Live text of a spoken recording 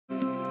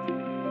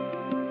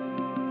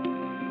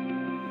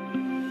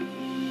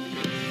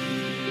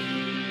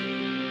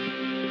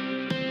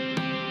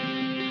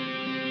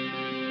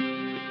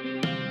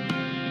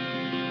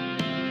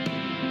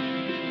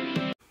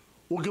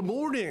Good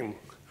morning,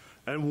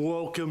 and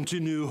welcome to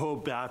New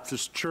Hope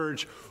Baptist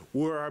Church,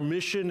 where our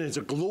mission is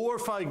to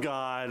glorify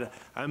God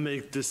and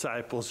make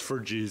disciples for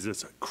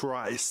Jesus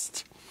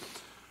Christ.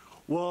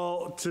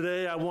 Well,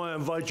 today I want to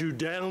invite you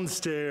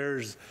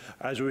downstairs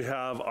as we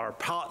have our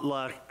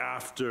potluck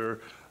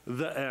after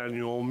the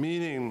annual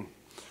meeting.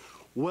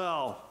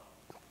 Well,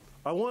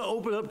 I want to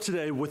open up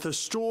today with a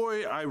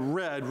story I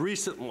read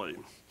recently.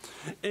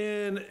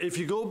 And if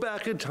you go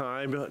back in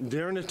time,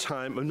 during the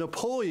time of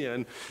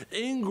Napoleon,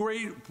 in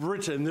Great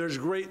Britain, there's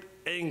great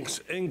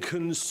angst and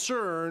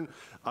concern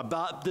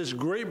about this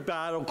great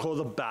battle called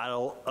the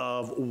Battle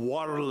of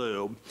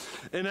Waterloo.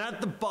 And at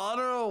the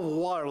Battle of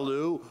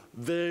Waterloo,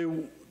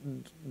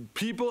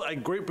 people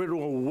at Great Britain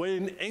were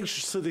waiting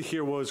anxiously to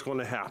hear what was going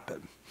to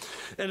happen.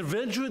 And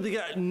eventually they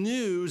got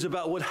news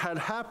about what had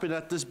happened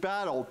at this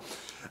battle.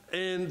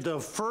 And the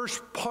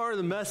first part of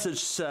the message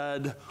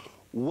said,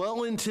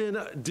 Wellington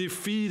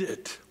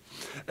defeated.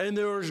 And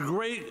there was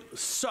great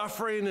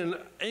suffering and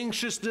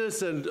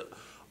anxiousness and,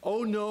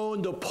 oh no,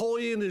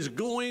 Napoleon is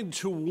going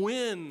to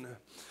win.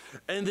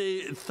 And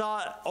they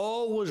thought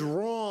all was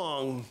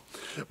wrong.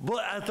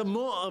 But at the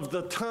moment of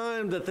the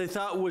time that they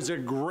thought was the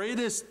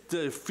greatest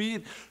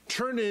defeat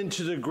turned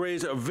into the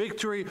greatest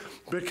victory,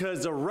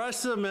 because the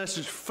rest of the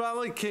message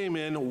finally came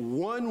in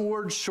one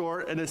word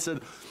short, and it said,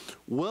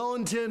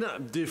 Wellington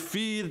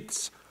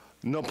defeats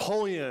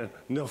Napoleon.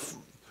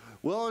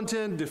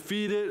 Wellington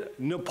defeated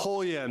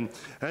Napoleon.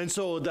 And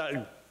so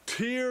that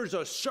tears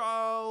of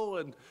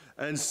sorrow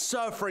and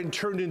suffering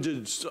turned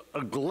into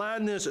a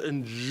gladness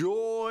and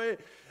joy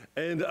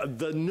and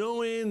the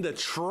knowing the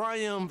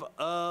triumph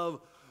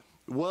of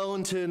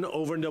Wellington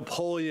over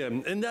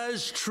Napoleon. And that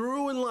is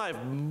true in life.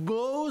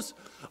 Most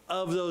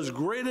of those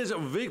greatest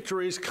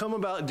victories come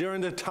about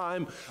during the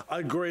time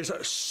of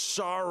greatest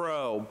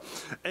sorrow.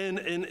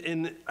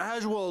 And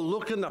as we'll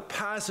look in the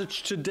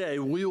passage today,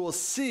 we will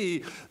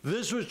see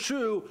this was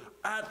true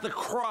at the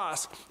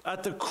cross.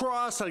 At the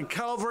cross on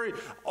Calvary,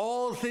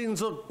 all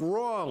things looked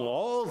wrong.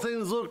 All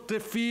things looked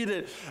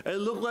defeated. It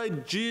looked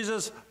like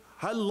Jesus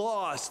had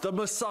lost. The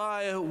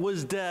Messiah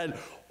was dead.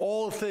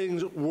 All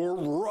things were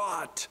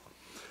wrought.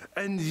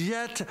 And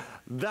yet,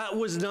 that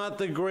was not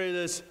the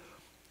greatest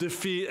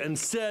defeat.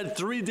 Instead,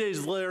 3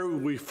 days later,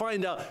 we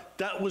find out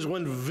that was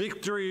when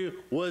victory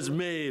was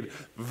made.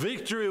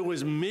 Victory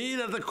was made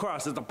at the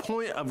cross. At the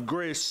point of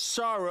greatest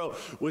sorrow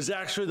was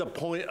actually the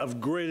point of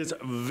greatest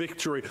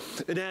victory.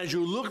 And as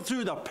you look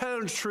through the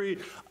pageantry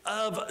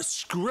of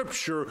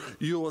Scripture,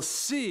 you will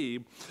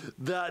see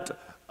that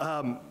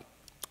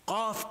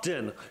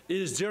often it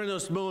is during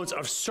those moments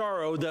of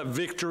sorrow that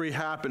victory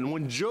happened.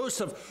 When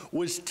Joseph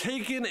was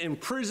taken and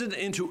imprisoned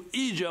into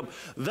Egypt,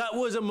 that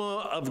was a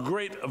moment of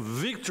great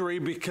victory,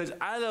 because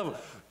out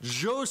of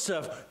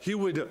Joseph, he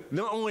would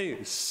not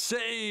only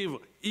save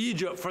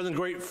Egypt from the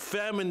great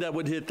famine that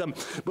would hit them,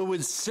 but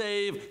would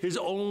save his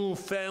own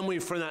family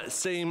from that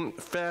same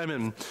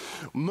famine.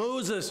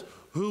 Moses,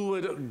 who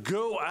would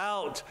go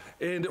out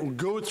and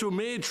go through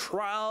many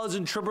trials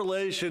and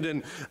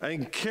tribulation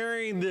and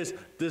carrying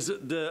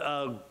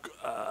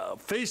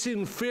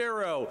facing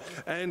Pharaoh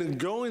and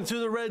going through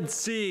the Red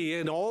Sea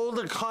and all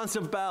the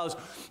constant battles,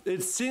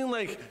 it seemed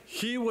like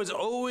he was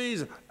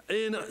always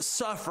in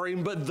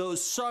suffering, but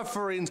those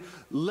sufferings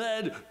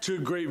led to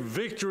great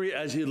victory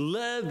as he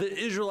led the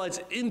Israelites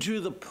into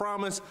the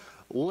promised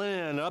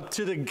land, up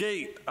to the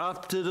gate,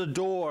 up to the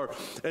door.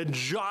 And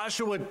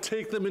Joshua would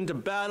take them into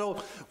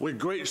battle with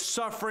great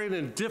suffering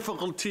and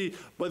difficulty,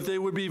 but they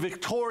would be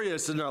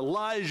victorious. And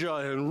Elijah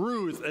and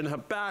Ruth and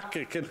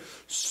Habakkuk and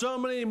so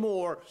many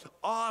more.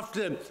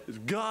 Often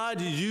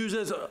God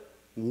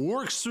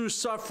works through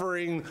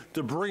suffering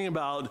to bring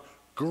about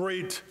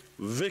great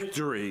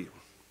victory.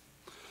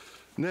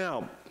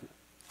 Now,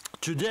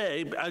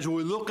 today, as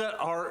we look at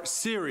our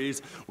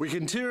series, we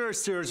continue our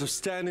series of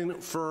standing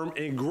firm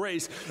in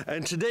grace.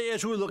 And today,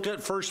 as we look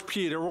at 1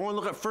 Peter, we're going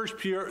to look at 1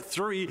 Peter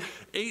 3,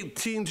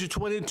 18 to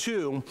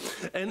 22.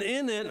 And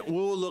in it,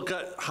 we'll look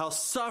at how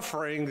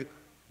suffering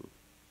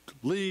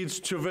leads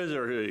to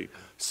victory.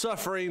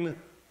 Suffering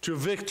to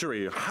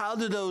victory. How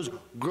do those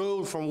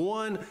go from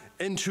one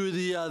into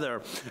the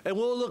other? And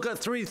we'll look at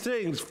three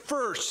things.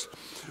 First,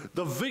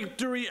 the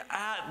victory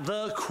at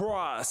the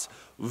cross,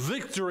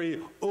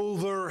 victory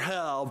over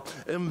hell,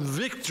 and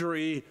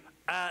victory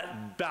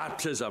at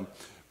baptism.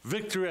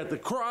 Victory at the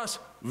cross,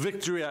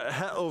 victory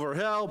over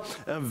hell,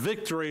 and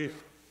victory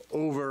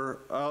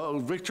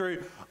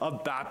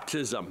of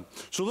baptism.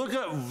 So look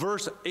at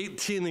verse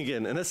 18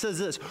 again, and it says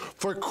this: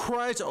 For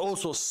Christ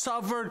also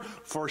suffered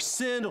for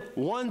sin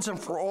once and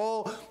for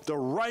all, the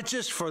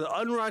righteous for the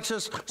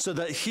unrighteous, so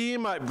that he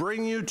might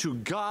bring you to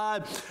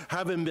God,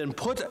 having been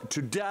put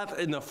to death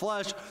in the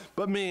flesh,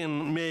 but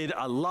being made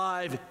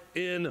alive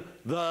in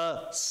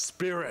the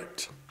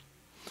Spirit.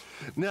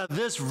 Now,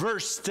 this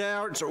verse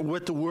starts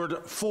with the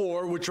word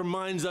for, which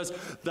reminds us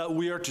that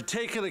we are to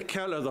take an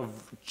account of the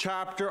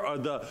chapter, or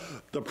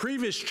the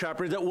previous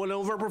chapter that went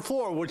over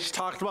before, which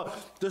talked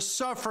about the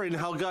suffering,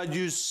 how God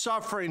used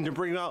suffering to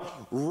bring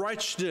out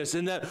righteousness,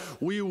 and that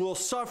we will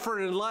suffer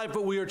in life,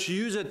 but we are to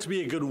use it to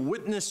be a good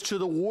witness to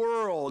the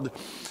world.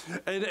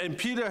 And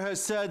Peter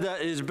has said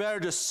that it is better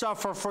to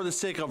suffer for the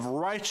sake of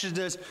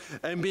righteousness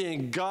and being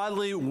a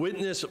godly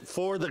witness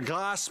for the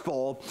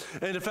gospel.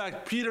 And in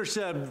fact, Peter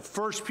said,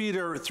 1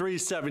 Peter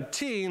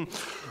 3:17,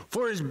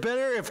 for it is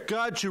better if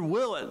God should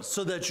will it,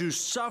 so that you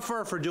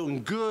suffer for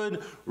doing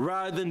good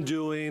rather than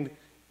doing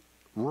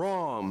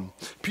wrong.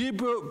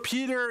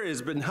 Peter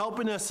has been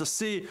helping us to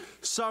see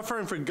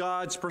suffering from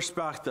God's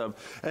perspective,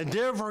 and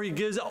therefore he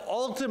gives the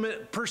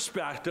ultimate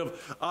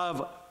perspective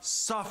of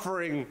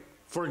suffering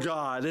for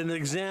God, an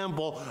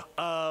example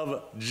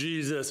of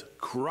Jesus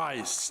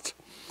Christ.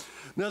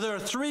 Now, there are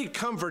three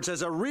comforts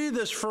as I read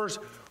this first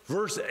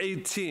verse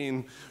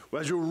 18,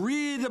 as you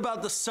read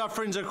about the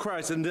sufferings of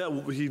Christ and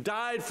that he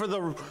died for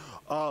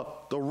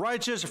the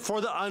righteous,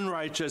 for the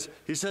unrighteous.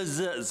 He says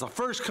this, the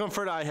first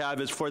comfort I have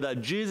is for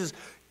that Jesus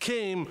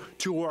came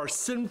to our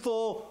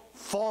sinful,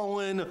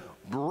 fallen,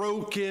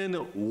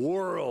 broken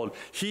world.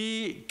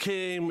 He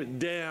came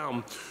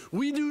down.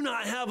 We do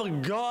not have a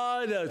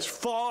God that's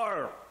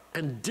far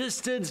and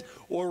distance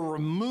or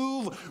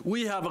remove.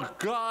 We have a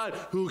God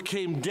who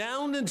came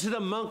down into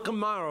the muck and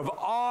mire of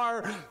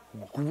our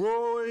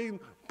growing,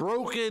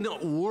 broken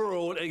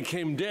world and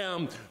came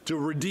down to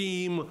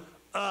redeem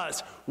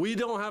us. We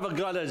don't have a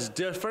God that's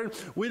different.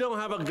 We don't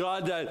have a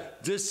God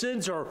that's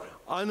distant or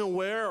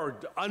unaware or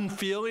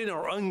unfeeling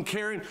or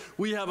uncaring.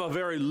 We have a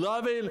very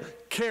loving,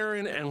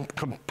 caring, and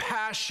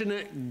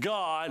compassionate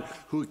God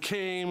who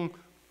came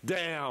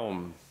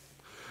down.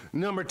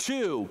 Number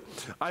two,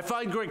 I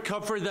find great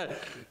comfort that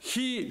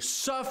he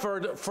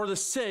suffered for the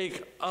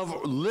sake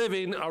of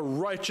living a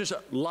righteous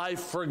life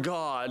for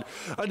God.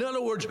 In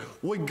other words,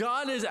 when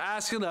God is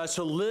asking us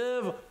to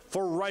live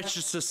for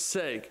righteousness'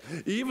 sake,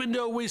 even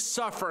though we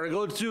suffer and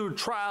go through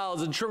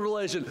trials and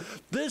tribulation,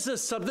 this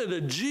is something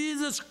that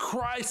Jesus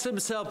Christ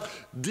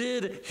himself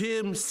did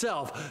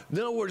himself. In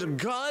other words,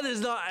 God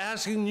is not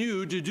asking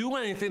you to do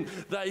anything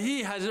that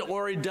he hasn't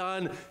already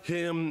done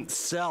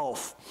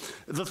himself.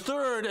 The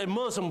third and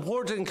most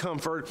important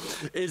comfort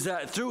is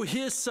that through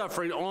his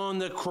suffering on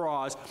the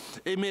cross,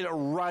 it made it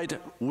right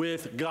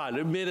with God.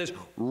 It made us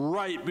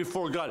right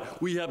before God.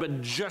 We have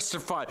been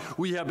justified.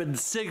 We have been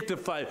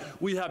sanctified.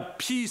 We have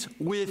peace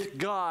with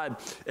God.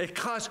 It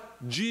cost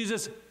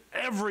Jesus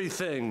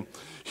everything.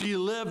 He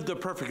lived the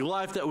perfect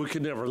life that we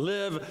could never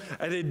live,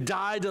 and he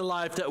died the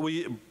life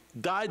that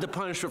died the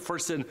punishment for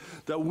sin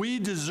that we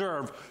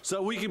deserve so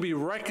that we can be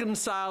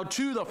reconciled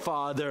to the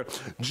Father.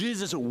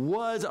 Jesus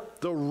was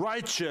the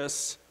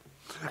righteous,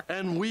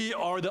 and we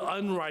are the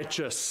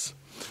unrighteous.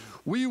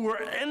 We were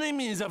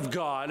enemies of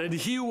God, and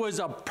he was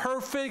a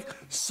perfect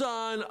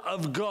Son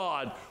of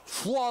God,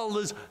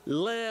 flawless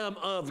Lamb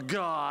of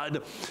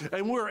God.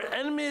 And we're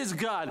enemies of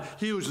God.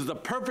 He was the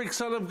perfect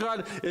Son of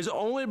God. It's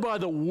only by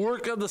the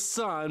work of the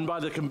Son, by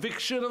the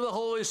conviction of the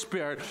Holy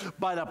Spirit,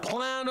 by the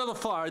plan of the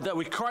Father, that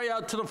we cry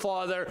out to the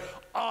Father,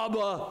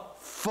 Abba,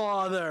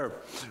 Father.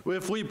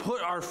 If we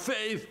put our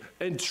faith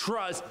and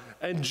trust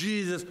in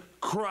Jesus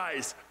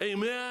Christ.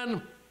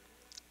 Amen?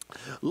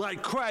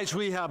 Like Christ,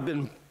 we have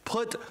been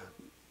put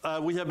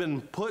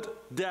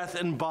death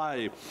and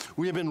body.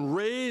 We have been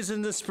raised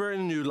in the Spirit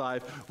and new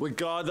life with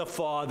God the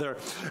Father,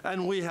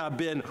 and we have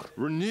been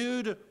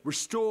renewed,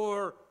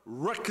 restored,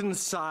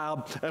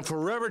 reconciled, and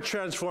forever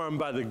transformed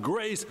by the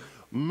grace,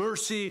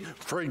 mercy,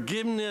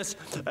 forgiveness,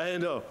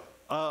 and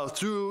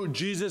through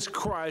Jesus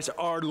Christ,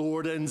 our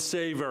Lord and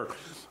Savior.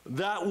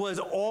 That was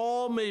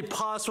all made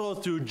possible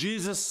through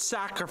Jesus'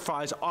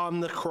 sacrifice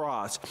on the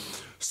cross.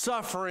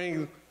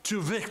 Suffering to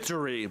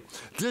victory.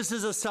 This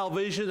is a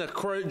salvation that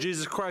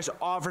Jesus Christ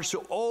offers to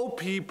all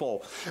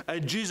people.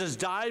 And Jesus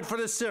died for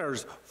the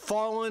sinners,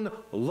 fallen,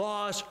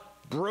 lost,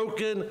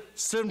 broken,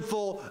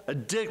 sinful,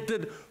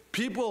 addicted.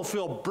 People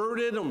feel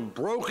burdened and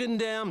broken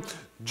down.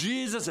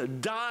 Jesus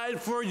died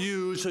for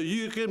you so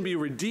you can be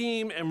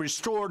redeemed and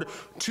restored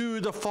to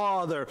the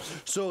Father.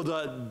 So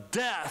the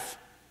death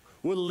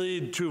will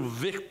lead to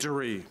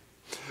victory.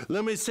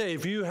 Let me say,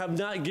 if you have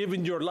not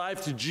given your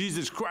life to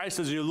Jesus Christ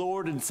as your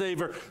Lord and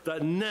Savior,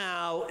 that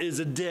now is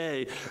a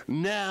day,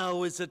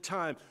 now is a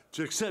time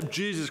to accept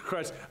Jesus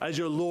Christ as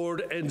your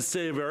Lord and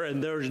Savior,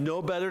 and there is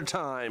no better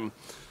time,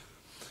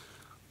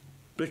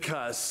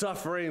 because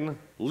suffering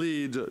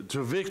leads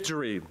to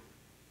victory.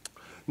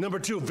 Number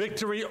two,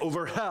 victory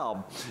over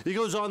hell. He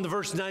goes on to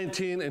verse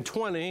 19 and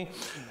 20,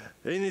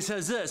 and he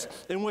says this,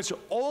 in which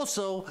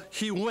also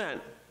he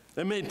went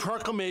and made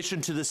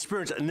proclamation to the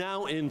spirits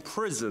now in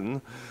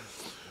prison,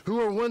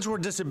 who once were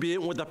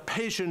disobedient, with the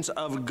patience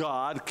of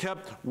God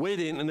kept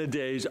waiting in the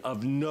days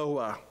of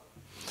Noah,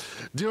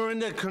 during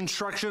the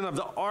construction of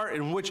the ark,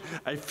 in which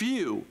a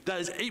few,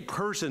 that is 8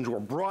 persons, were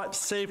brought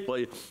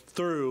safely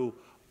through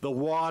the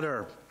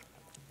water.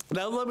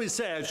 Now, let me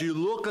say, as you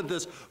look at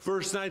this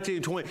verse 19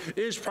 and 20, it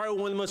is probably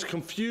one of the most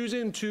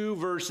confusing two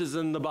verses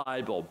in the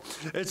Bible.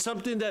 It's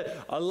something that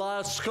a lot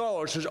of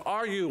scholars has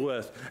argued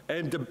with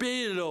and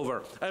debated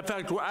over. In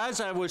fact, as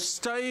I was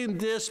studying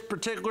this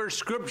particular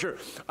scripture,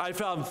 I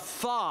found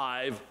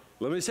five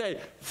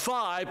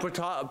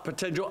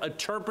potential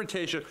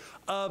interpretations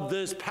of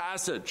this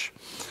passage.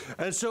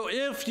 And so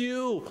if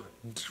you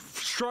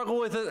struggle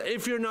with it,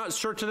 if you're not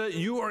certain of it,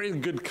 you are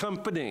in good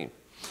company.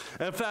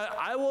 In fact,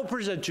 I will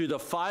present you the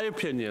 5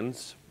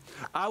 opinions.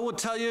 I will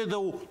tell you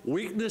the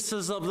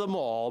weaknesses of them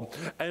all,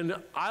 and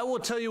I will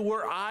tell you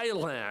where I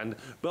land.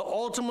 But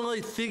ultimately,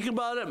 think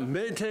about it,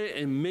 meditate,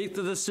 and make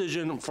the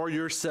decision for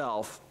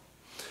yourself.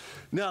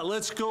 Now,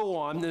 let's go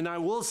on, and I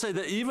will say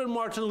that even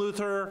Martin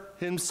Luther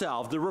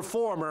himself, the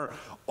reformer,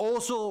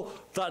 also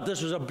thought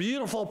this was a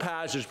beautiful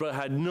passage, but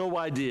had no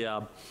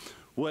idea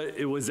what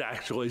it was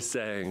actually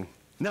saying.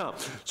 Now,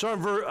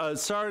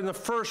 starting the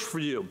first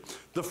view.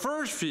 The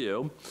first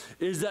view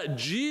is that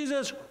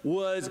Jesus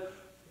was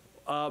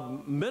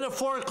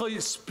metaphorically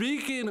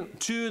speaking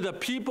to the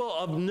people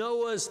of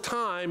Noah's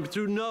time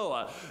through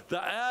Noah.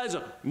 That as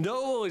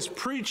Noah was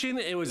preaching,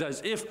 it was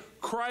as if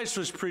Christ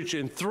was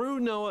preaching through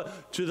Noah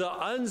to the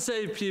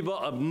unsaved people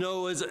of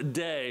Noah's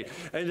day.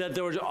 And that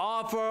there was an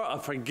offer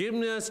of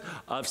forgiveness,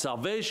 of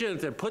salvation,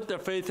 if they put their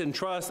faith and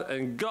trust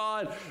in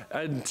God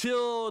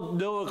until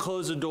Noah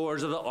closed the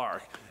doors of the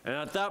ark. And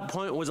at that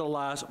point was the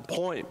last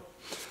point.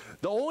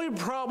 The only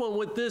problem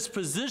with this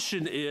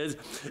position is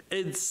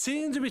it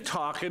seems to be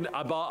talking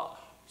about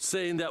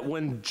saying that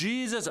when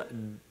Jesus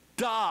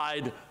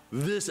died,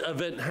 this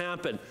event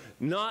happened.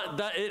 Not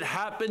that it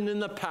happened in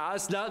the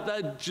past, not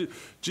that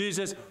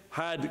Jesus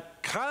had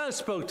kind of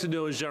spoke to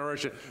Noah's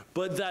generation,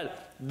 but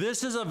that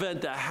this is an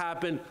event that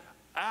happened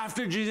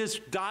after Jesus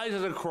died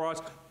on the cross.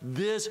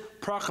 This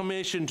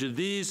proclamation to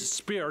these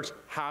spirits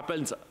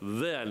happens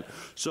then.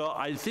 So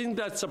I think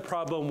that's a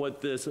problem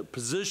with this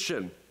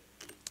position.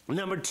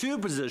 Number 2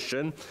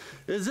 position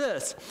is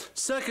this.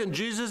 Second,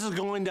 Jesus is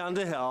going down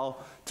to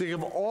hell to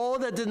give all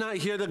that did not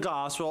hear the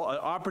gospel an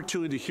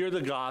opportunity to hear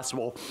the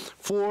gospel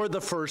for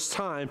the first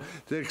time,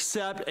 to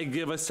accept and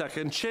give a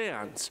second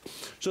chance.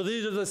 So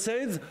these are the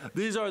saints,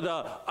 these are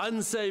the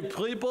unsaved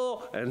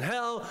people in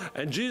hell,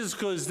 and Jesus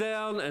goes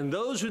down, and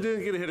those who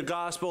didn't get to hear the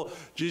gospel,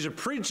 Jesus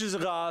preaches the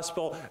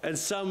gospel, and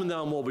some of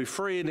them will be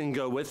freed and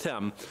go with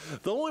him.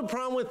 The only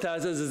problem with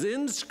that is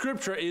in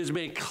Scripture it is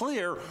made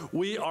clear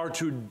we are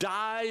to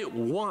die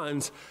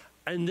once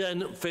and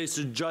then face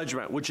the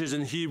judgment, which is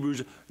in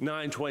Hebrews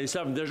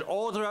 9:27. There's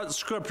all throughout the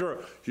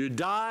Scripture, you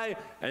die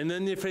and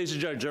then you face the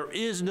judgment. There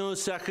is no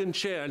second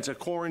chance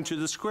according to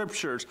the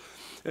Scriptures.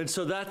 And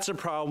so that's the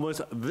problem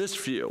with this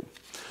view.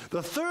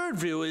 The third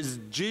view is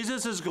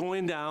Jesus is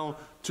going down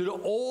to the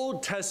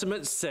Old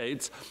Testament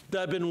saints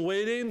that have been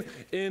waiting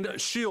in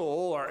Sheol,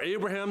 or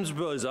Abraham's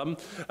bosom.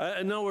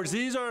 In other words,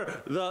 these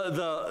are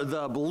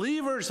the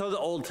believers of the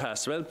Old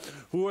Testament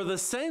who are the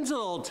saints of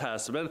the Old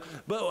Testament,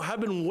 but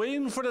have been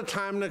waiting for the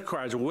time of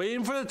Christ,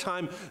 waiting for the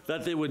time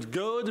that they would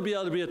go to be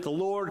able to be at the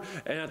Lord.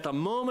 And at the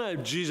moment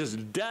of Jesus'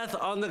 death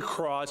on the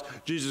cross,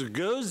 Jesus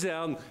goes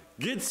down,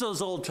 gets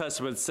those Old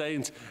Testament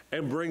saints,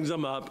 and brings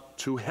them up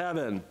to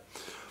heaven.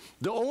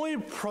 The only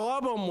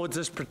problem with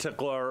this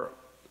particular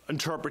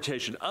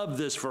interpretation of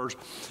this verse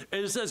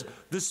is it says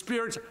the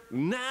spirits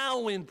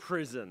now in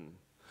prison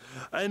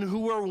and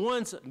who were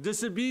once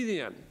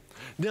disobedient.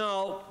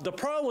 Now, the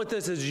problem with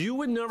this is you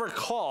would never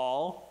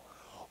call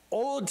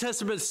Old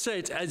Testament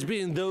saints as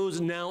being those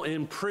now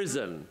in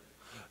prison,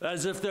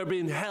 as if they're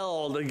being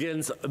held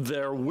against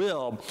their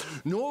will,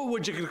 nor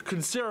would you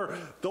consider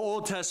the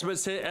Old Testament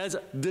saint as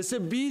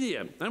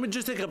disobedient. I mean,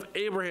 just think of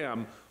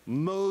Abraham,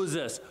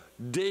 Moses,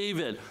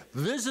 David.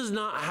 This is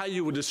not how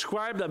you would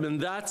describe them, and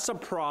that's the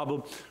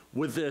problem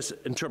with this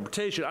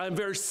interpretation. I'm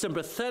very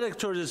sympathetic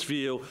towards this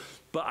view,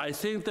 but I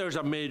think there's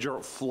a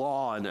major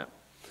flaw in it.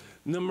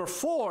 Number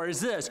 4 is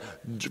this.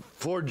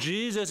 For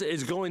Jesus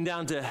is going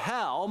down to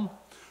hell,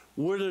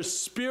 where the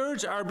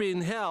spirits are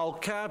being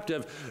held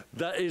captive,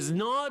 that is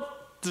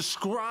not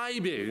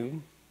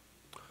describing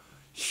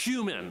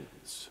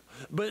humans,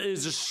 but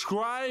is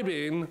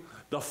describing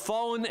the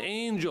fallen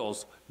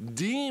angels,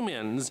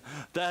 demons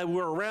that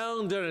were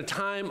around during the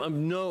time of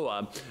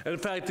Noah. And in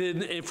fact,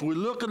 if we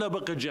look at the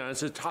book of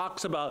Genesis, it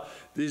talks about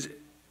the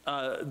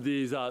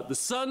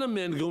son of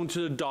men going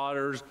to the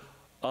daughters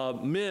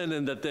of men,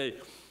 and that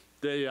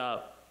they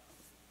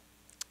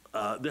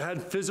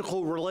had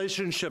physical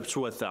relationships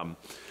with them.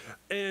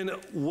 And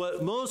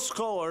what most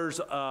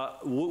scholars,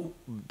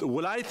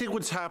 what I think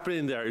what's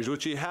happening there is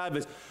what you have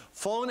is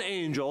fallen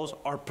angels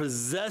are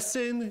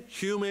possessing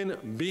human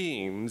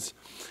beings,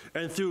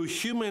 and through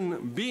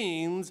human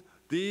beings,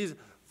 these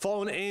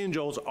fallen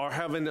angels are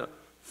having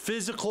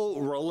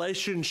physical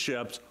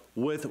relationships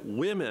with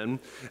women,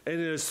 and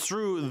it is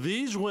through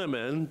these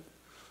women,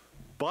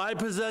 by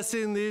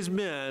possessing these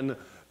men,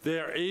 they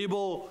are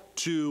able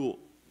to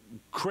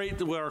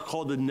create what are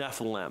called the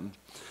Nephilim.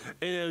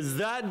 And it is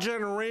that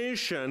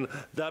generation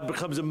that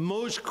becomes the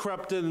most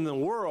corrupted in the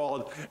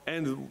world,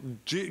 and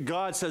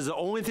God says the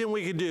only thing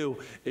we can do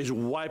is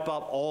wipe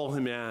out all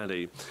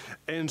humanity.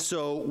 And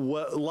so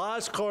what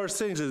Last Scholars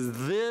thinks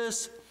is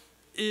this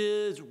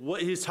is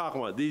what he's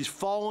talking about, these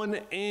fallen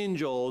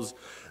angels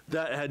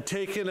that had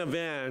taken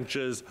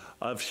advantages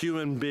of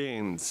human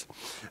beings,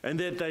 and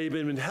that they've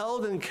been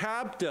held in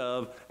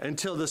captive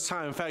until this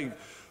time. In fact,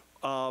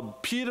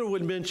 Peter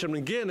would mention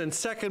again in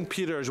 2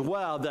 Peter as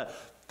well that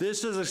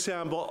this is an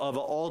example of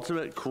an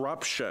ultimate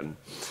corruption.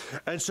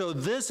 And so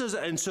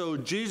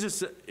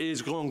Jesus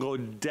is going to go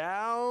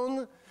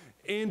down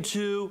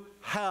into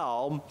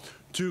hell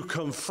to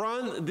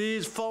confront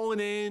these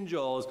fallen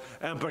angels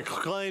and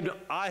proclaim,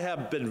 I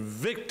have been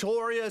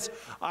victorious,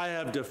 I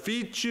have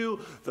defeated you,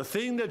 the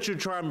thing that you're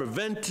trying to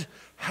prevent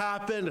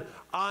happened,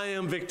 I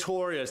am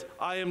victorious,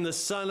 I am the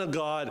Son of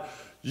God,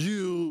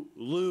 you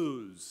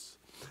lose.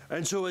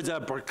 And so it's a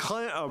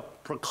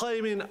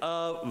proclaiming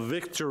of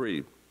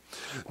victory.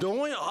 The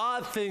only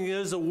odd thing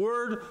is the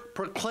word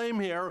proclaim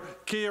here,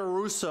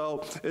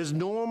 kieruso, is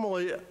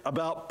normally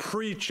about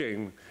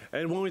preaching.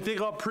 And when we think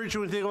about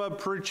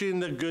preaching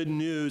the good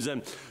news.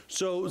 And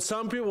so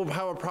some people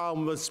have a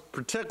problem with this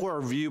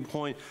particular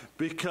viewpoint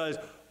because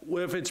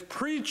if it's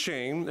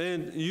preaching,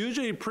 and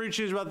usually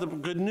preaching is about the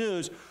good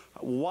news,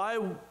 why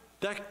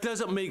that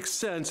doesn't make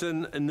sense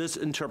in this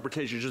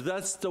interpretation. So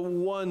that's the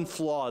one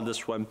flaw in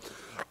this one.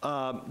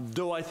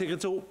 Though I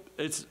think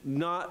it's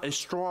not a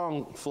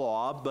strong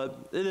flaw,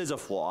 but it is a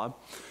flaw.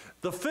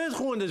 The fifth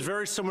one is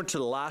very similar to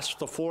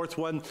the fourth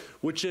one,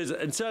 which is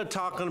instead of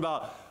talking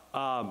about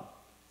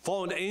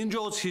fallen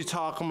angels, he's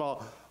talking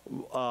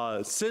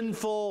about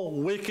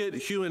sinful, wicked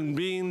human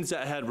beings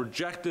that had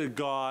rejected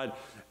God,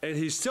 and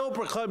he's still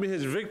proclaiming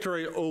his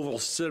victory over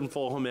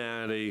sinful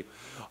humanity,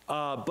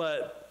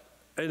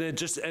 and it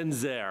just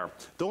ends there.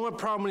 The only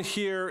problem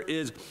here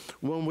is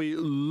when we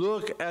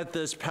look at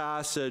this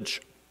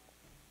passage,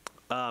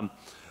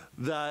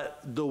 that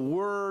the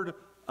word,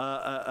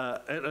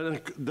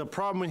 and the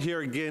problem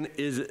here again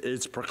is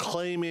it's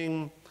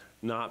proclaiming,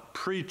 not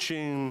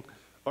preaching,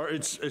 or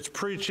it's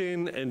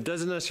preaching and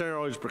doesn't necessarily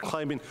always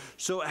proclaiming.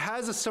 So it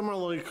has a similar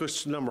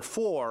linkage to number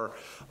 4.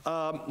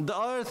 The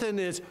other thing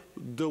is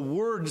the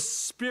word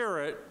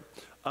spirit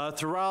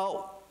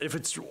throughout, if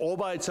it's all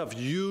by itself,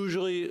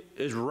 usually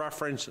is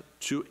reference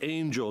to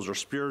angels or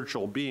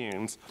spiritual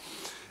beings.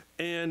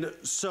 And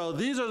so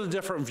these are the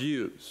different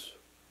views.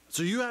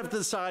 So you have to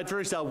decide for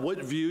yourself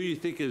what view you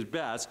think is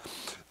best.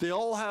 They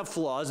all have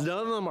flaws. None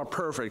of them are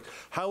perfect.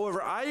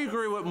 However, I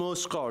agree with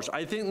most scholars.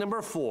 I think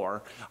number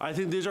 4, I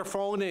think these are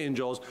fallen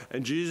angels,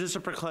 and Jesus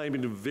is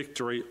proclaiming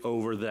victory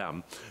over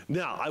them.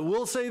 Now, I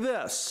will say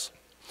this.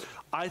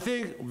 I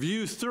think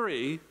view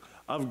 3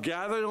 of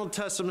gathering Old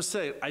Testament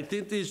saints, I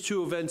think these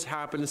two events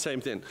happen the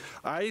same thing.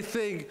 I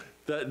think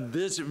that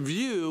this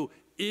view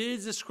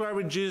is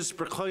describing Jesus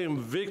proclaiming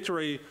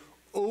victory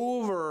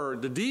over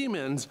the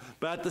demons,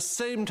 but at the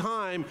same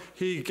time,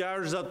 he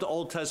gathers up the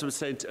Old Testament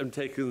saints and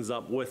takes them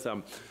up with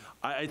them.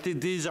 I think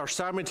these are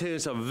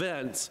simultaneous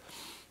events,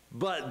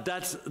 but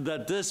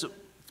that this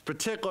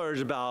particular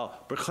is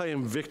about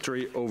proclaiming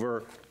victory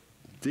over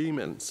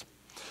demons.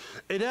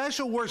 It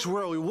actually works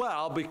really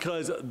well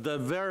because the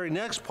very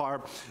next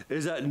part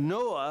is that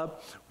Noah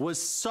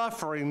was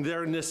suffering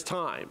during this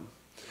time,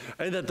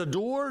 and that the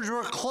doors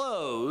were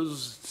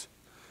closed,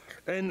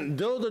 and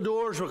though the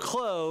doors were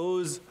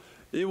closed,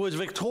 it was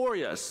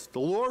victorious. The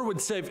Lord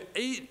would save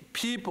 8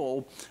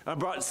 people and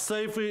brought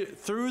safely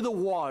through the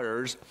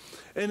waters,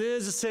 and it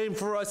is the same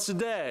for us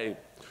today.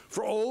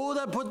 For all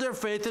that put their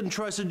faith and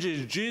trust in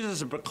Jesus, Jesus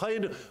has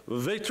proclaimed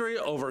victory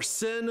over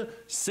sin,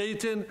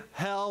 Satan,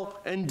 hell,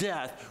 and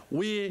death.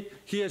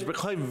 He has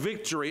proclaimed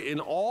victory in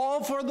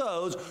all for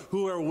those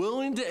who are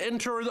willing to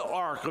enter the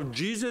ark of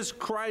Jesus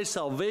Christ's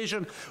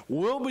salvation,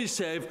 will be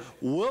saved,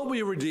 will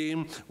be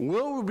redeemed,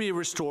 will be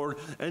restored,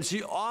 and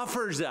he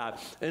offers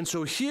that. And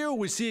so here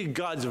we see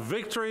God's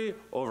victory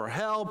over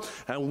hell,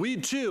 and we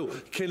too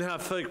can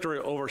have victory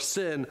over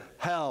sin,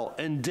 hell,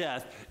 and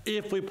death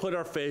if we put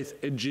our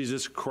faith in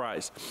Jesus Christ.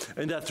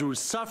 And that through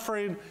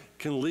suffering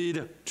can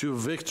lead to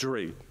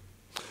victory.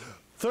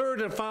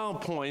 Third and final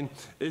point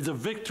is the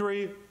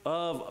victory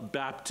of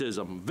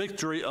baptism.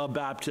 Victory of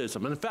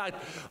baptism. And in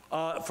fact,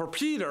 for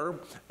Peter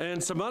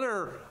and some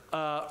other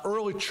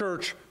early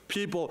church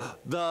people,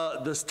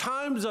 the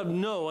times of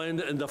Noah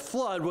and the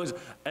flood was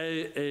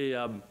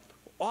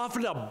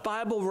often a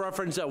Bible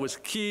reference that was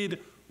keyed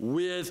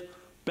with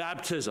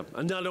baptism.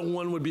 Another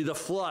one would be the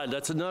flood.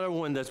 That's another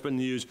one that's been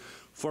used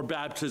for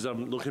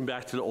baptism, looking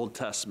back to the Old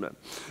Testament.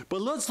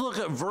 But let's look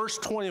at verse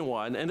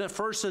 21, and it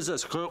first says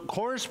this,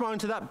 corresponding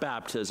to that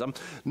baptism,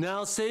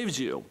 now saves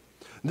you,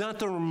 not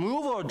the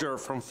removal of dirt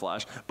from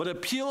flesh, but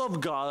appeal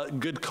of God,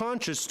 good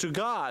conscience to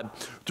God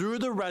through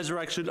the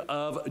resurrection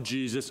of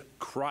Jesus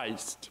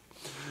Christ.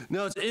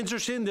 Now, it's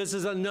interesting. This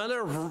is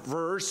another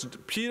verse.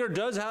 Peter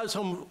does have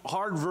some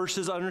hard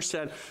verses to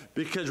understand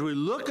because we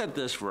look at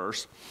this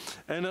verse,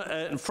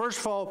 and first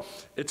of all,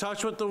 it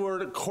talks about the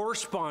word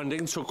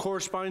corresponding. So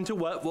corresponding to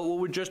what? What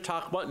we just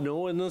talked about,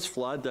 Noah and this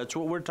flood. That's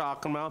what we're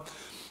talking about.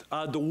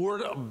 The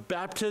word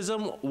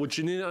baptism, which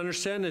you need to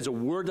understand, is a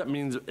word that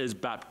is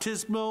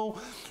baptismo,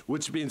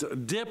 which means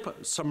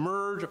dip,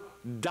 submerge,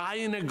 dye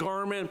in a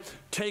garment,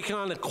 taking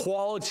on the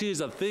qualities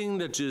of a thing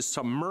that is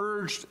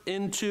submerged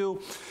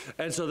into.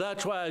 And so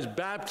that's why as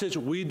Baptists,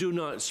 we do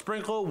not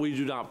sprinkle, we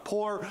do not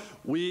pour,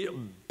 we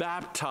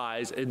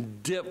baptize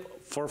and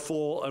dip for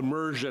full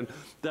immersion.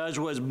 That is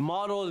what is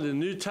modeled in the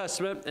New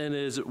Testament and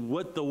is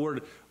what the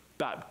word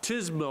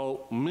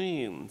baptismo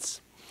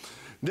means.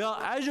 Now,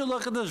 as you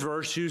look at this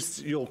verse,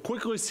 you'll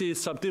quickly see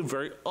something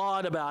very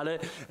odd about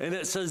it, and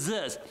it says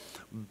this: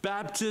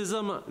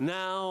 baptism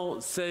now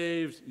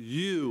saves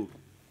you.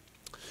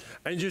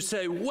 And you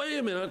say, wait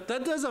a minute,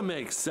 that doesn't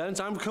make sense.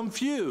 I'm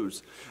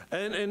confused.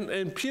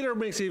 And Peter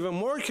makes it even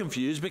more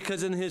confused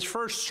because in his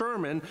first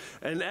sermon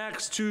in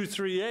Acts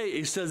 2:3-8,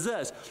 he says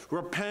this: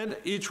 repent,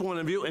 each one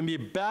of you, and be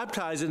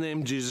baptized in the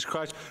name of Jesus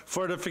Christ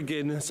for the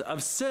forgiveness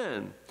of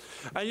sin.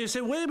 And you say,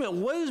 wait a minute,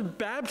 what is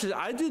baptism?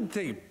 I didn't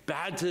think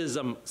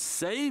baptism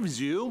saves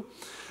you.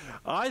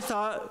 I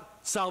thought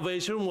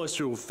salvation was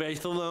through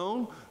faith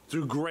alone,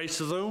 through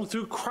grace alone,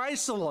 through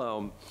Christ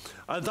alone.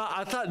 I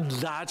thought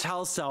that's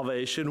how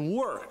salvation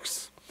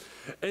works.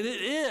 And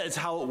it is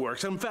how it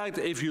works. In fact,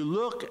 if you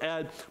look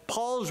at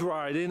Paul's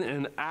writing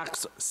in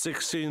Acts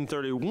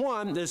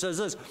 16:31, it says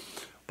this: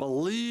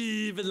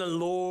 believe in the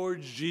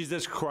Lord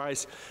Jesus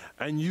Christ,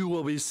 and you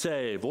will be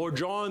saved. Or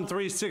John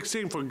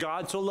 3:16, for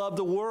God so loved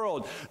the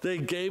world that he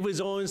gave his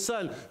only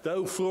Son,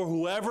 that for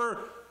whoever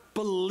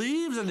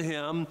believes in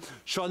him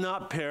shall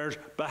not perish,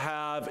 but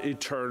have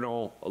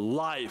eternal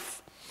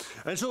life.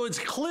 And so it's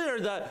clear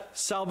that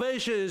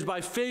salvation is by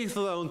faith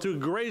alone, through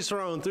grace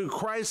alone, through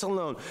Christ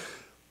alone.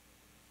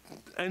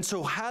 And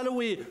so how do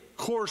we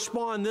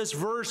correspond this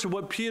verse to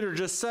what Peter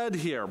just said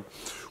here?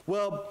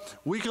 Well,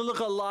 we can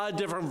look at a lot of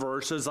different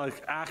verses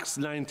like Acts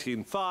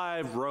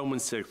 19:5,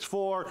 Romans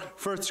 6:4,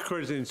 1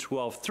 Corinthians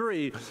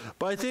 12:3,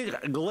 but I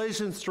think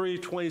Galatians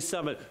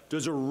 3:27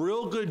 does a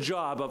real good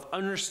job of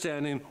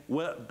understanding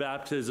what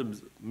baptism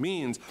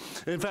means.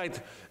 In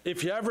fact,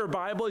 if you have your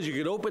Bibles, you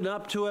can open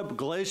up to it,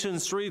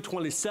 Galatians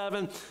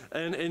 3:27,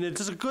 and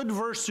it's a good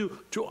verse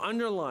to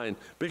underline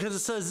because it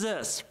says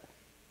this: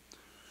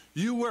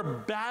 you were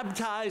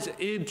baptized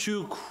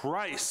into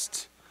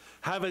Christ,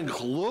 having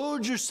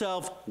clothed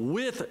yourself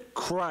with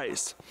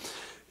Christ.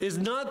 It's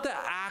not the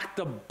act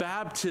of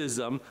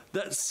baptism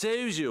that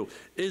saves you,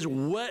 it's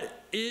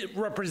what it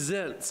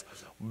represents.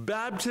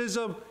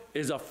 Baptism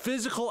is a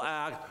physical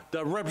act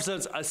that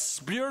represents a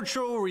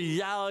spiritual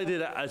reality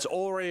that has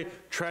already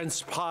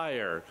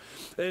transpired.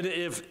 And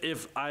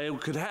if I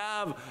could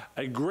have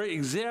a great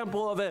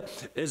example of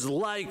it, is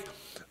like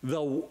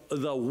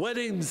the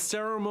wedding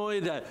ceremony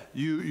that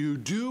you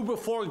do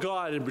before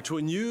God, and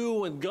between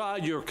you and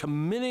God, you're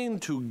committing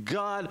to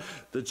God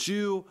that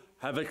you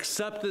have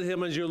accepted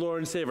him as your Lord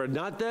and Savior.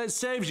 Not that it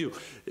saves you.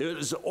 It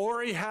has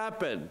already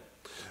happened.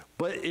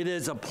 But it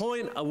is a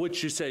point at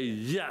which you say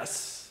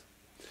yes.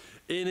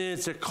 And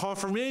it's a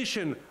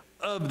confirmation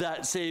of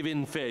that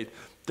saving faith.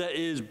 That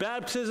is,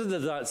 baptism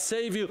does not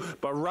save you,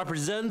 but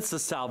represents the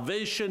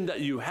salvation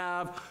that you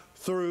have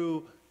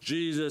through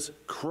Jesus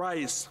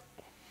Christ.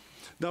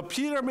 Now,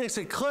 Peter makes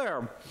it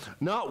clear,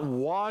 not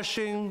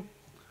washing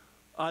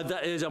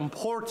that is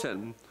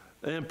important,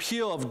 an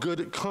appeal of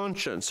good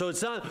conscience. So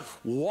it's not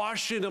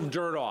washing of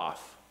dirt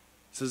off.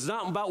 So it's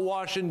not about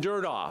washing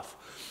dirt off.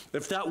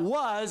 If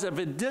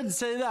it did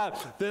say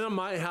that, then it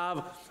might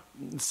have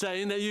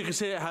saying that you can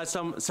say it has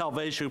some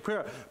salvation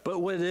prayer. But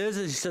what it is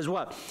he says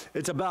what?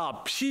 It's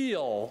about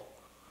appeal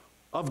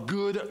of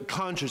good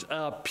conscience,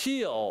 an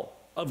appeal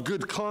of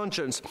good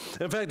conscience.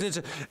 In fact,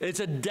 it's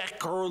a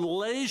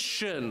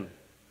declaration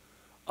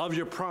of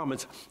your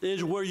promise. It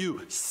is where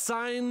you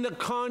sign the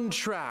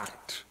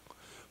contract,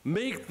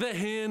 make the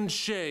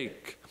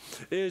handshake.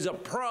 It is a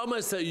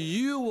promise that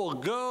you will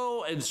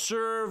go and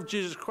serve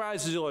Jesus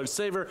Christ as your Lord and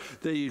Savior,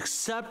 that you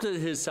accepted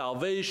his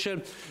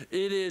salvation.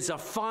 It is a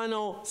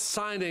final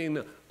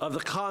signing of the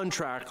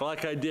contract,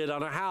 like I did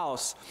on a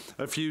house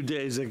a few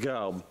days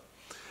ago.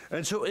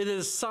 And so it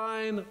is a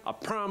sign, a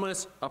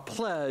promise, a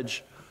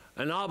pledge,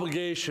 an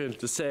obligation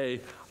to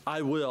say,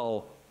 I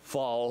will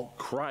follow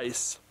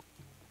Christ.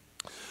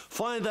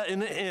 Find that in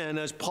the end,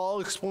 as Paul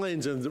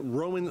explains in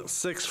Romans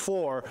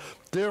 6:4,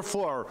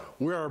 therefore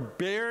we are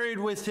buried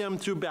with him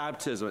through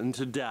baptism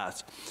into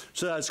death,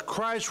 so that as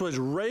Christ was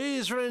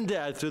raised from the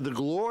dead through the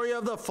glory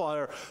of the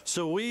Father,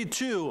 so we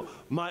too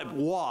might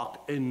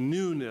walk in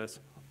newness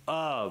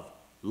of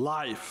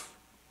life.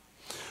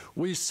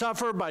 We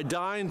suffer by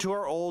dying to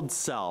our old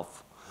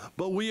self,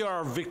 but we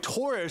are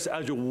victorious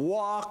as we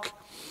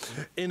walk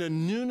in a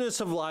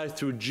newness of life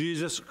through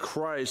Jesus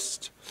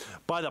Christ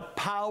by the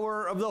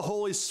power of the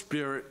Holy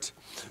Spirit.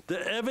 The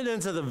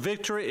evidence of the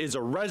victory is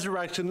a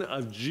resurrection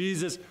of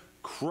Jesus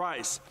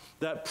Christ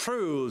that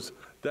proves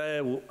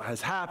that it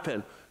has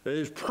happened.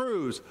 It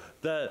proves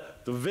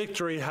that the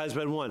victory has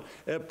been won.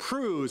 It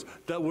proves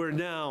that we're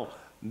now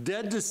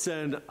dead to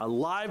sin,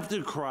 alive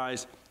to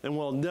Christ, and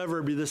will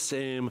never be the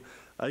same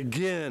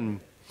again.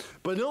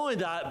 But not only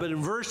that, but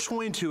in verse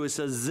 22 it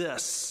says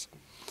this: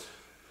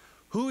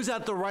 who is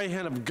at the right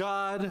hand of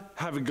God,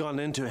 having gone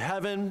into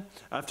heaven,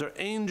 after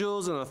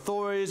angels and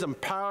authorities and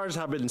powers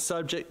have been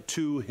subject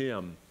to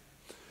him.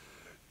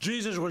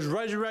 Jesus was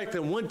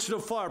resurrected and went to the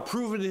Father,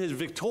 proving he is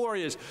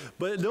victorious.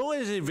 But not only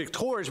is he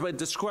victorious, but it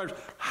describes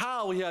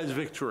how he has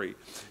victory.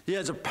 He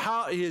has a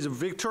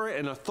victory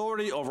and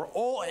authority over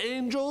all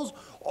angels,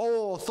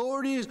 all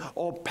authorities,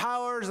 all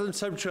powers, and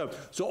subject to him.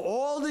 So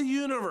all the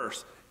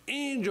universe,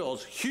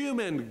 angels,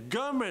 human,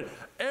 government,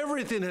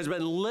 everything has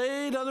been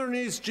laid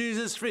underneath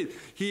Jesus' feet.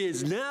 He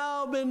has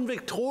now been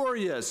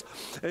victorious.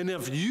 And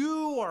if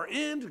you are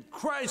in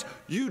Christ,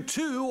 you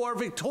too are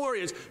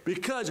victorious,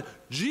 because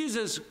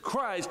Jesus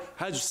Christ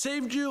has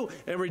saved you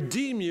and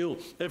redeemed you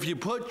if you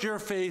put your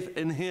faith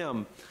in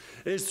him.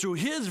 It's through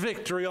his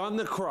victory on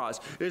the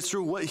cross, it's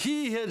through what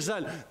he has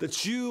done,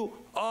 that you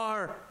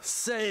are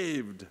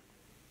saved.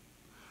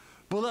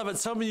 Beloved,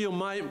 some of you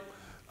might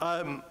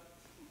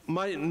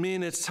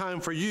mean it's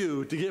time for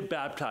you to get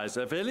baptized.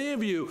 If any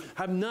of you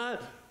have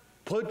not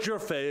put your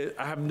faith,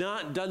 have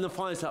not done the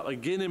final step,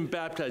 like getting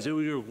baptized, it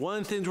was one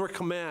of the things we're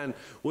commanded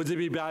was to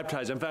be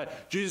baptized. In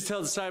fact, Jesus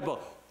tells the disciples,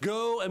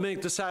 go and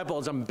make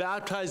disciples and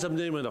baptize them in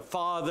the name of the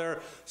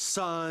Father,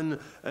 Son,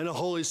 and the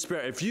Holy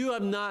Spirit. If you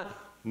have not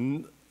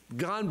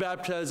gone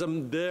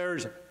baptism,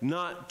 there's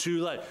not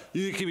too late.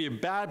 You can be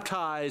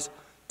baptized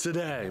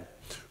today.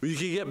 You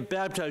can get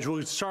baptized.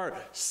 We'll start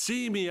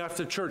seeing me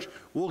after church.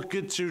 We'll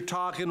get to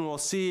talking. We'll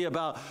see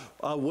about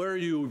where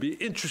you would be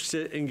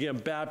interested in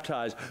getting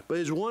baptized. But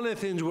it's one of the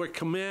things we're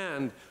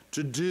commanded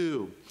to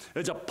do.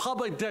 It's a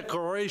public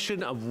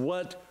declaration of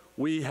what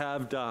we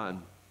have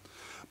done.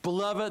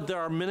 Beloved, there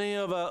are many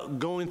of us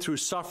going through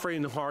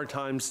suffering and hard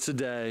times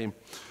today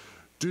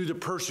due to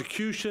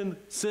persecution,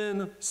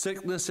 sin,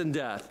 sickness, and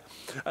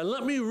death. And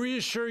let me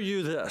reassure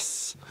you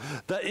this,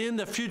 that in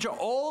the future,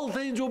 all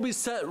things will be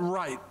set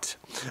right,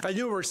 and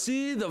you'll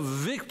receive the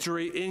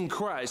victory in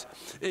Christ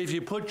if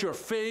you put your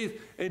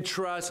faith and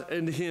trust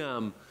in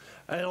him.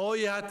 And all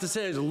you have to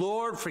say is,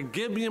 Lord,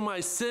 forgive me my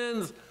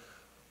sins.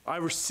 I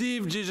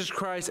receive Jesus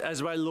Christ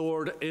as my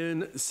Lord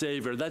and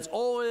Savior. That's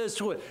all it is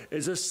to it.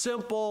 It's a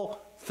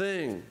simple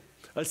thing,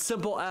 a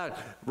simple act.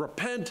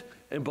 Repent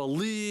and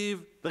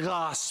believe the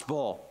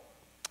gospel.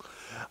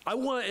 I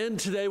want to end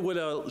today with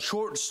a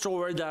short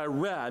story that I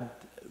read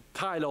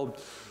titled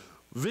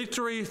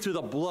Victory Through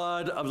the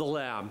Blood of the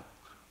Lamb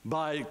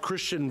by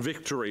Christian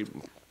Victory.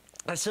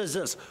 It says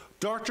this: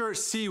 Dr.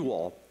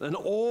 Sewell, an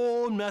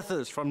old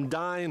Methodist from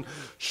dying,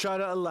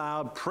 shouted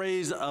aloud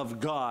praise of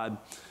God.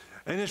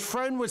 And his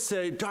friend would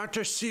say,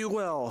 Dr.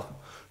 Sewell,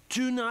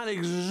 do not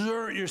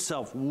exert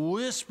yourself.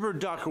 Whisper,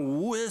 doctor,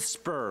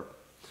 whisper.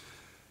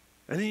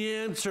 And he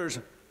answers,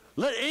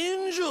 let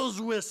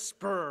angels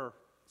whisper,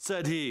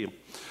 said he.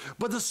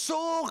 But the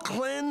soul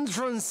cleansed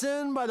from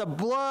sin by the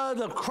blood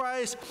of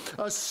Christ,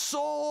 a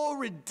soul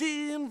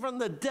redeemed from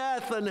the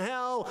death and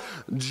hell,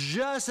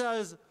 just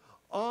as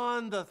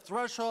on the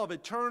threshold of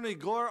eternity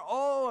glory.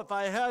 Oh, if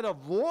I had a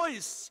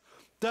voice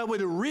that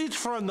would reach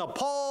from the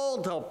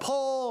pole to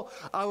pole,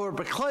 I would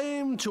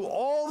proclaim to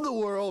all the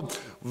world,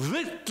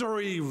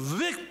 victory,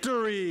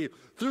 victory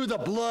through the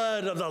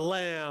blood of the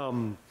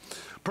Lamb.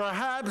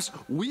 Perhaps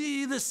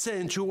we, the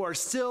saints who are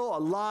still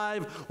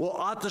alive, will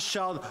ought to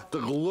shout the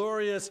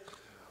glorious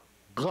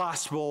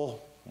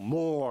gospel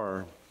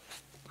more.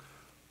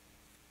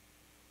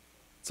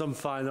 Some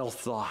final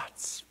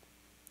thoughts.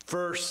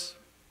 First,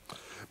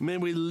 may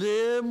we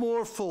live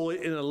more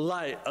fully in the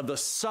light of the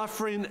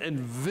suffering and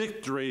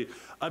victory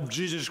of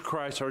Jesus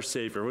Christ our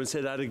Savior. I'm going to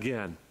say that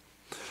again.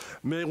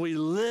 May we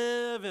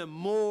live in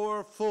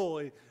more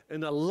fully in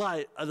the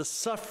light of the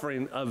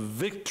suffering of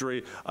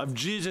victory of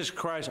Jesus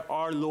Christ,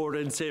 our Lord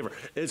and Savior.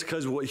 It's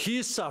because what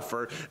he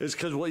suffered, it's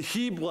because what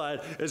he bled,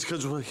 it's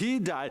because what he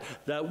died,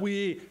 that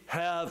we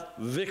have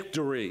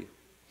victory.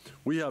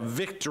 We have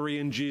victory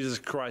in Jesus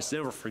Christ.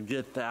 Never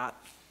forget that.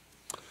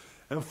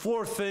 And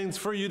four things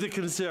for you to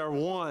consider.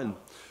 One,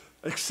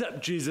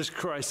 accept Jesus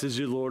Christ as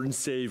your Lord and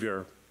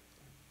Savior.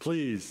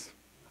 Please,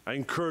 I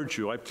encourage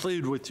you, I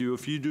plead with you,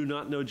 if you do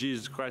not know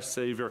Jesus Christ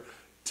Savior,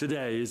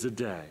 today is the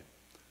day.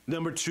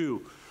 Number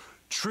two,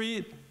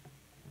 treat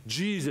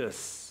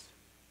Jesus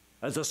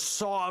as a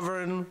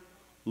sovereign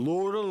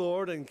Lord of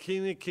Lords and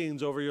King of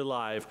Kings over your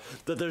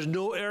life. That there's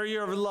no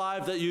area of your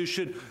life that you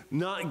should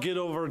not get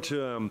over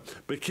to him.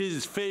 Because he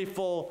is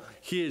faithful,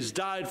 he has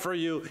died for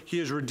you, he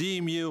has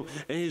redeemed you,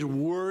 and he's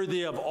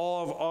worthy of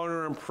all of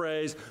honor and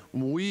praise.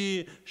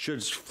 We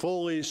should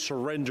fully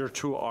surrender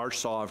to our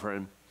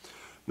sovereign.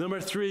 Number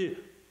three,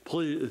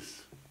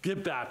 please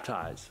get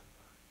baptized.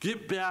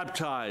 Get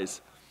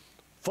baptized.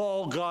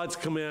 Follow God's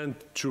command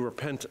to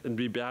repent and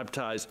be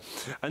baptized.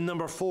 And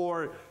number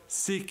 4,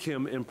 seek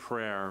him in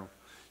prayer.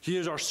 He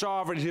is our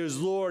sovereign. He is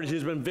Lord. He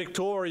has been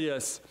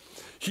victorious.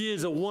 He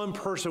is the one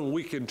person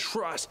we can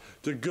trust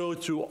to go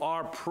through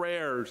our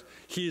prayers.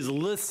 He is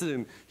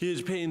listening. He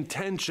is paying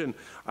attention.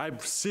 I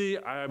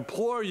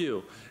implore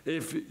you,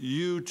 if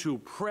you to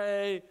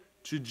pray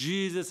to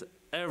Jesus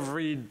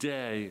every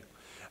day.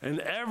 And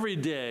every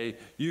day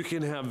you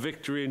can have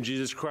victory in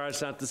Jesus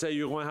Christ. Not to say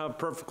you're going to have a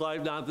perfect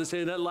life. Not to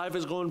say that life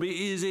is going to be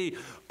easy.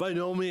 By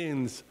no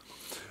means.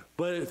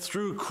 But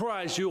through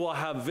Christ you will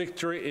have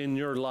victory in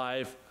your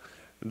life.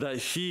 That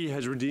he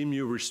has redeemed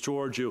you,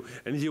 restored you,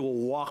 and he will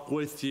walk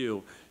with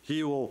you.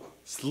 He will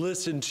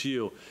listen to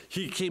you.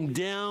 He came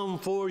down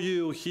for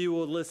you. He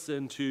will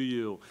listen to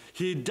you.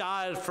 He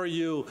died for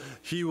you.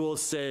 He will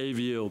save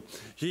you.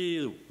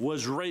 He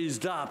was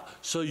raised up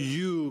so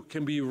you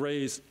can be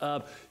raised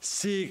up.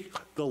 Seek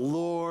the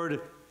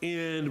Lord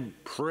in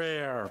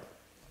prayer.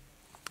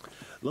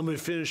 Let me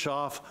finish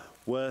off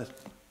with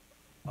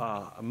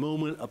a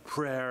moment of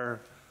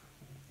prayer.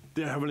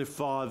 Dear Heavenly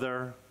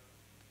Father,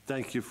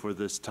 thank you for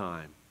this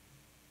time.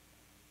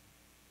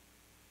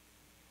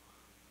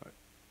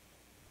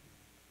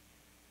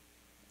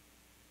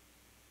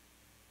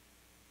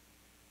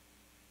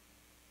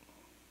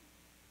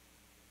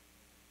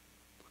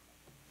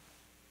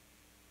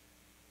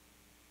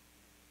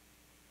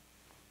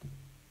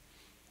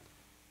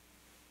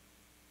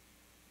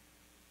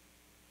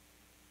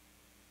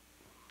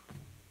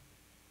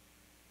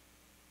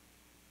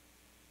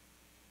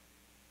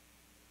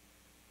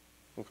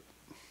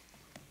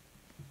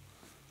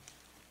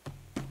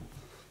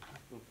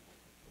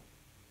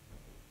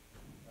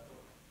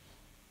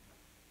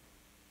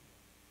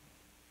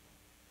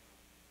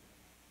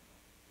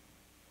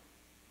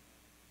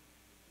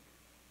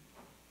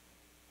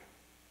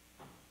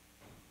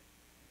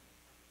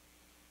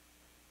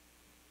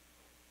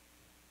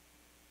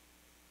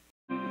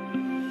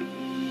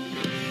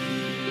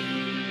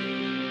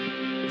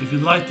 If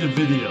you like the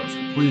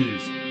videos,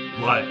 please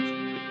like,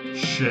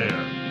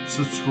 share,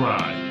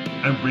 subscribe,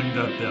 and ring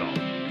that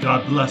bell.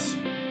 God bless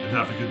you, and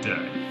have a good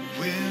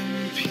day.